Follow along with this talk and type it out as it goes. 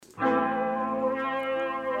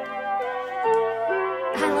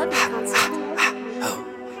love your concept.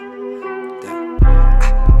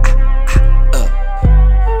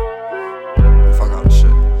 Fuck all this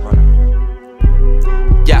shit. Running.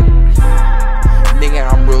 Yeah. Nigga,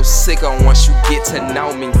 I'm real sicko once you get to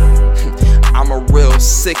know me. I'm a real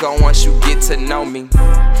sicko once you get to know me.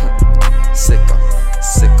 Sicko,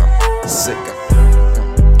 sicko, sicko,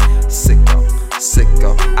 sicko,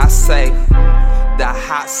 sicko. I say the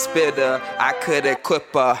hot spitter, I could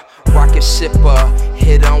equip a rocket shipper,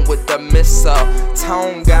 hit on with the missile.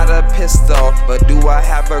 Tone got a pistol, but do I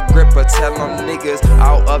have a gripper? Tell them niggas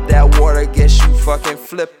out of that water, guess you fucking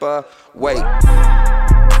flipper. Wait.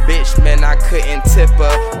 Bitch, man, I couldn't tip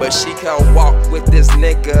her, but she can walk with this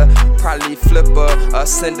nigga. Probably flip her, or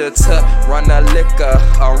send her to run a liquor,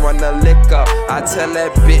 or run a liquor. I tell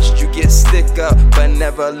that bitch you get stick up, but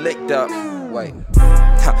never licked up. Wait,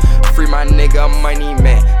 free my nigga money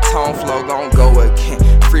man, tone flow gon' go again.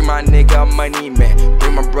 Free my nigga money man,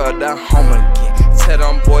 bring my brother home again. Tell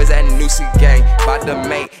them boys that Noosie gang, bout to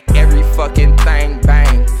make every fucking thing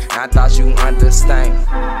bang. I thought you understand.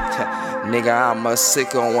 Nigga, I'm a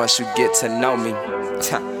sicko once you get to know me.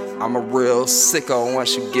 I'm a real sicko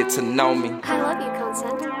once you get to know me. I love you,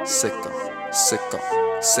 concept. Sicko, sicko,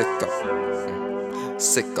 sicko,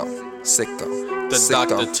 sicko, sicko. The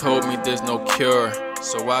doctor told me there's no cure,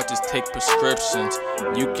 so I just take prescriptions.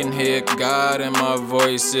 You can hear God in my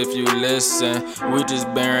voice if you listen. We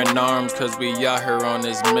just bearing arms cause we out here on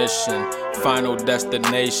this mission. Final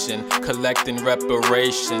destination, collecting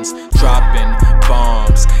reparations, dropping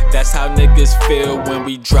bombs. That's how niggas feel when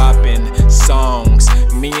we dropping songs.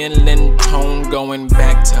 Me and Lin Tone going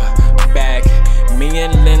back to back. Me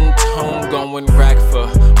and Lin Tone going rack for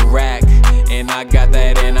rack. And I got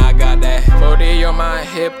that, and I got that 40 on my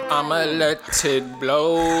hip, I'ma let it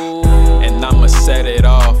blow. And I'ma set it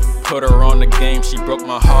off, put her on the game, she broke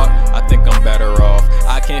my heart, I think I'm better off.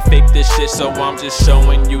 I can't fake this shit, so I'm just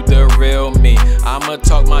showing you the real me. I'ma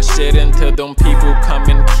talk my shit until them people come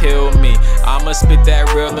and kill me. I'ma spit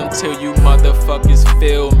that real until you motherfuckers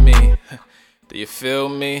feel me. Do you feel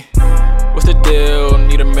me? What's the deal?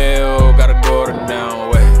 Need a meal, got a daughter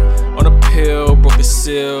now, wait. On a pill, broke the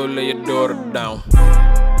seal, lay your daughter down.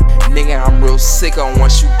 Nigga, I'm real sicko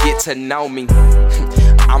once you get to know me.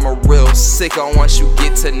 I'm a real sicko once you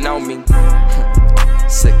get to know me.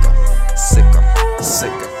 Sicko, sicko,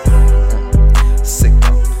 sicko,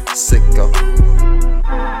 sicko, sicko.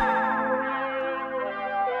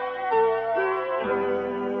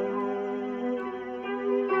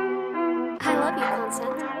 I love you, concept.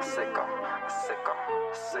 Sicko, sicko,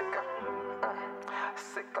 sicko,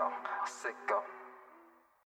 sicko, sicko.